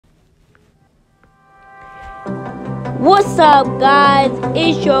What's up, guys?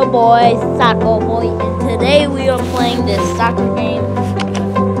 It's your boy Soccer Boy, and today we are playing this soccer game.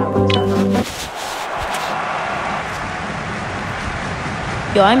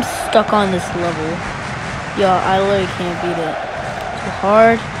 Yo, I'm stuck on this level. Yo, I literally can't beat it. Too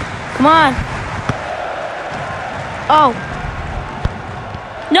hard. Come on. Oh.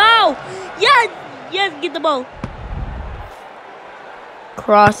 No. Yes. Yes, get the ball.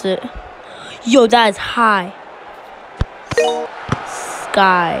 Cross it. Yo, that is high.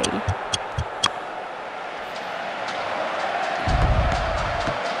 Sky.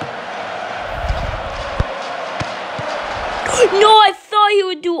 No, I thought he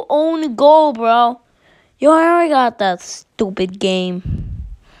would do own goal, bro. Yo, I already got that stupid game.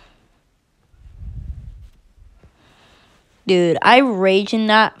 Dude, I rage in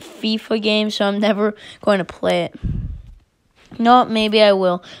that FIFA game, so I'm never going to play it. No, maybe I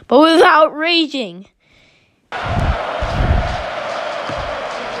will, but without raging.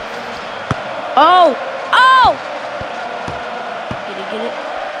 Oh! Oh! Get it.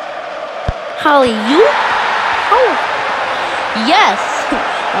 Holly, you? Oh! Yes!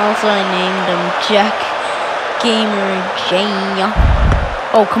 Also, I named him Jack Gamer Jane.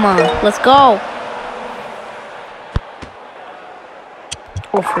 Oh, come on. Let's go.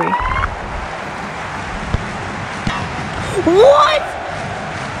 Oh, free. What?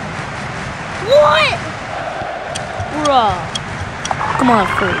 What? Bruh. Come on,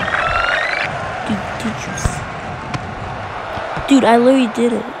 free. Dude, did you see? Dude, I literally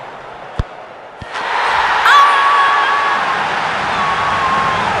did it.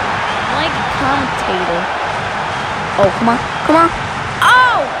 Commentator. Oh, come on. Come on.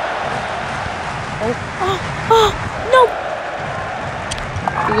 Oh! Oh, no.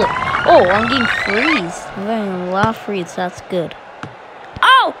 Look. Oh, I'm getting freeze. I'm getting a lot of freeze. That's good.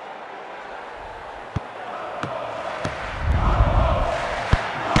 Oh!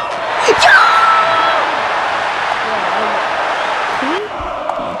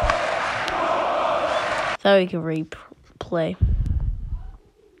 Thought we could replay.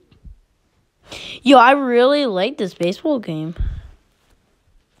 Yo, I really like this baseball game.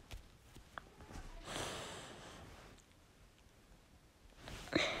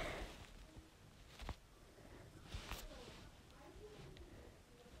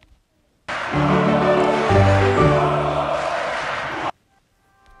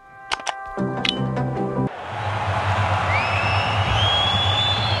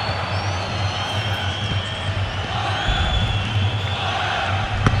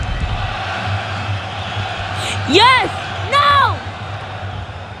 Yes! No!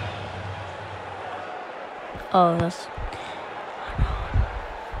 Oh, that's...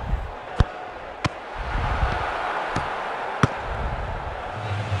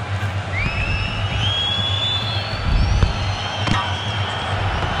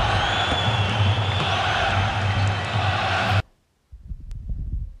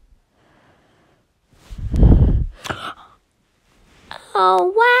 Oh,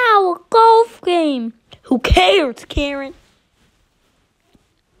 wow, a golf game. Who cares, Karen?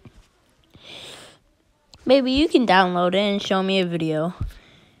 Maybe you can download it and show me a video.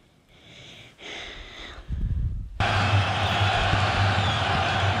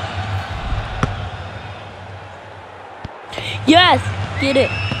 Yes! Get it.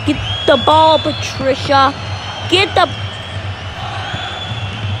 Get the ball, Patricia. Get the...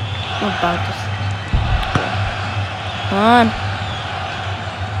 I'm about to... Come on.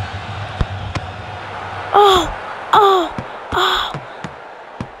 Oh!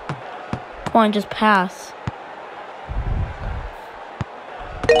 Come on, just pass.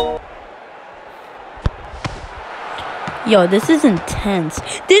 Yo, this is intense.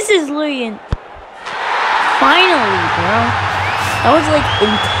 This is literally... Finally, bro. That was, like,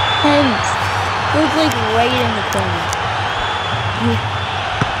 intense. It was, like, right in the corner.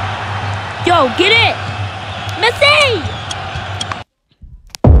 Yo, get it! Messi!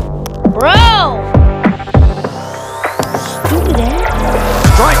 Bro! Stupid ass.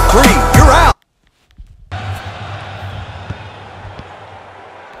 Strike three, you're out!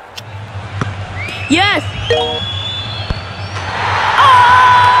 Yes!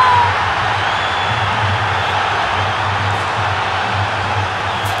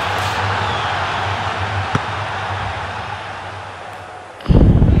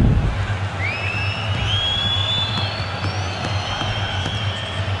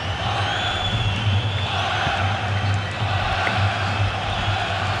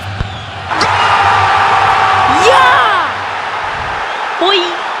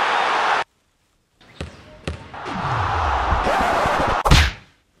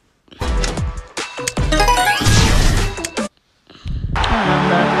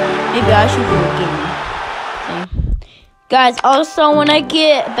 maybe I should do a gaming thing. Guys, also when I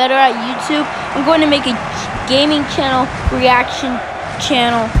get better at YouTube, I'm going to make a gaming channel, reaction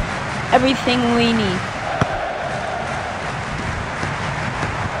channel, everything we need.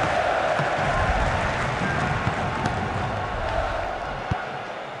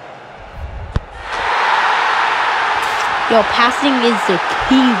 Yo, passing is the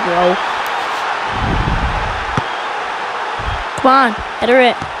key, bro. Come on, header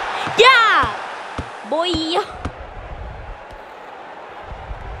it. Yeah! Boy!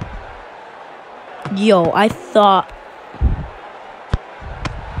 Yo, I thought...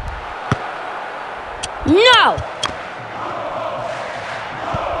 No!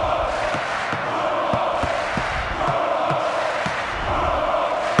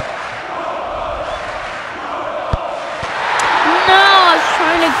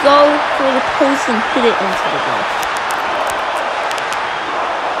 Go for the post and hit it into the goal.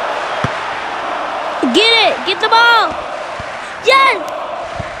 Get it! Get the ball! Yes!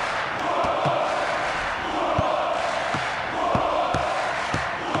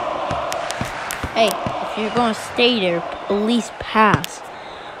 Hey, if you're going to stay there, at least pass.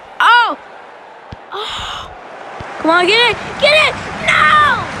 Oh! Oh! Come on, get it! Get it!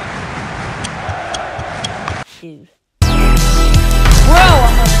 No! Dude.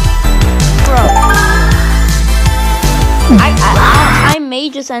 I may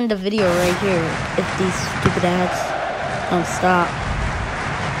just end the video right here if these stupid ads don't stop.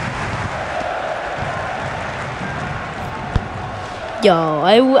 Yo,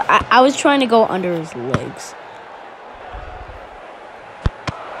 I was trying to go under his legs.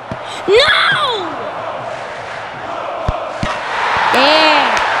 No!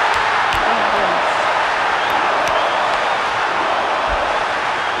 Yeah.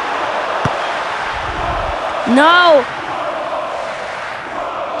 No!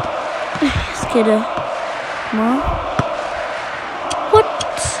 Let's get it. Come on. What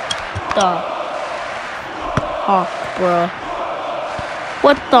the hawk, bro?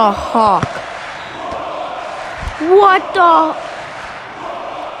 What the hawk? What the...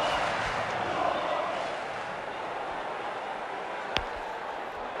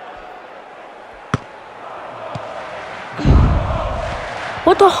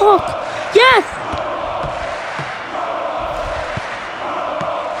 What the hawk? Yes!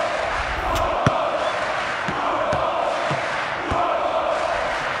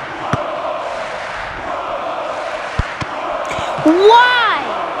 Why?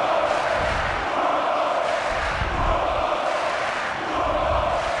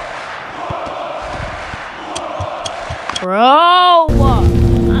 Bro!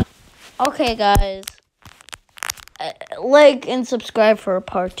 Okay, guys. Like and subscribe for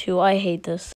part 2. I hate this.